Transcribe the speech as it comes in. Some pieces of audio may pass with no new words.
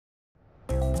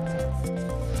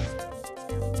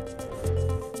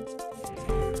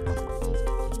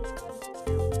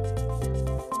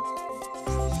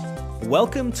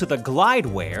Welcome to the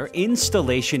Glideware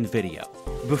installation video.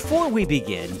 Before we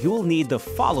begin, you'll need the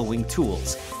following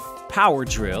tools: power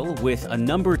drill with a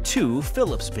number 2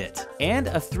 Phillips bit and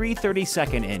a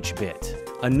 3/32 inch bit,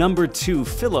 a number 2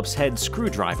 Phillips head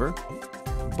screwdriver,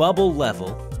 bubble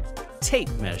level, tape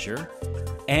measure,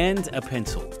 and a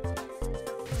pencil.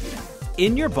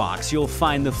 In your box, you'll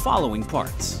find the following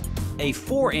parts. A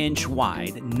 4-inch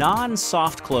wide,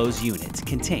 non-soft close unit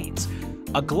contains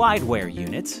a Glideware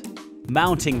unit,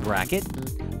 mounting bracket,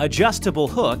 adjustable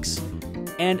hooks,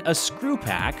 and a screw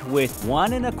pack with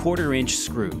 1 1/4 inch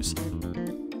screws.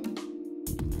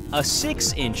 A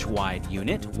 6-inch wide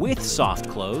unit with soft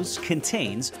close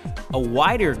contains a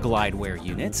wider Glideware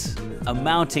unit, a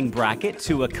mounting bracket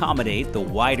to accommodate the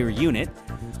wider unit,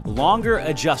 longer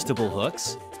adjustable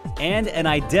hooks, and an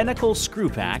identical screw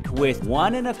pack with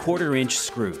 1 1/4 inch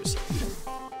screws.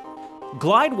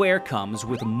 Glideware comes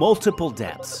with multiple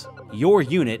depths. Your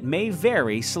unit may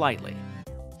vary slightly.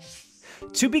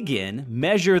 To begin,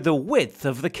 measure the width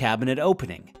of the cabinet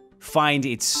opening. Find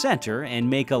its center and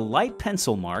make a light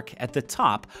pencil mark at the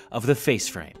top of the face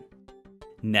frame.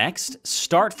 Next,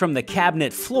 start from the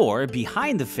cabinet floor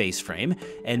behind the face frame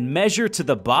and measure to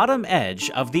the bottom edge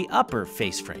of the upper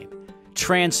face frame.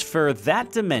 Transfer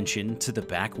that dimension to the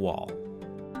back wall.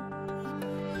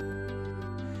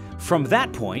 From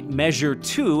that point, measure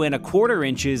 2 1/4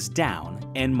 inches down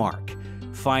and mark.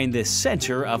 Find the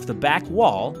center of the back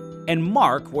wall and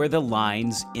mark where the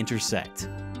lines intersect.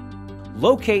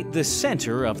 Locate the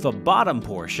center of the bottom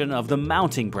portion of the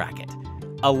mounting bracket.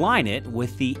 Align it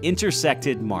with the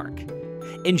intersected mark.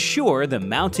 Ensure the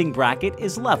mounting bracket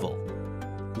is level.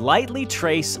 Lightly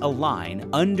trace a line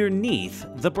underneath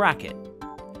the bracket.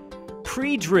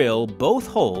 Pre-drill both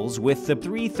holes with the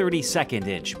 3/32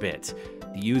 inch bit,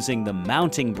 using the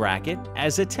mounting bracket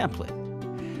as a template.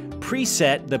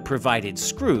 Preset the provided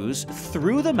screws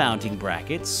through the mounting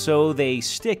bracket so they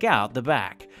stick out the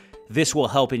back. This will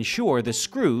help ensure the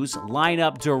screws line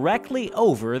up directly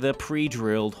over the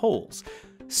pre-drilled holes,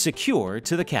 secure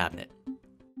to the cabinet.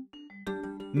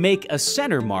 Make a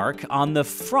center mark on the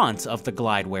front of the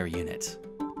Glideware unit.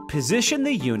 Position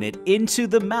the unit into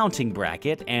the mounting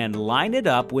bracket and line it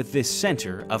up with the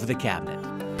center of the cabinet.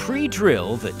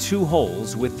 Pre-drill the 2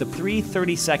 holes with the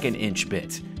 3/32 inch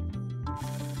bit.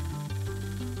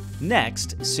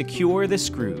 Next, secure the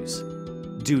screws.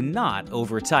 Do not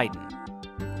over-tighten.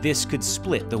 This could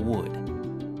split the wood.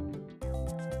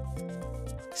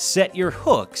 Set your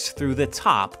hooks through the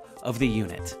top of the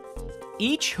unit.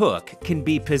 Each hook can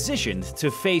be positioned to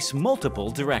face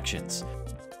multiple directions.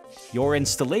 Your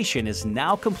installation is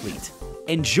now complete.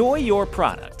 Enjoy your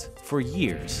product for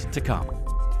years to come.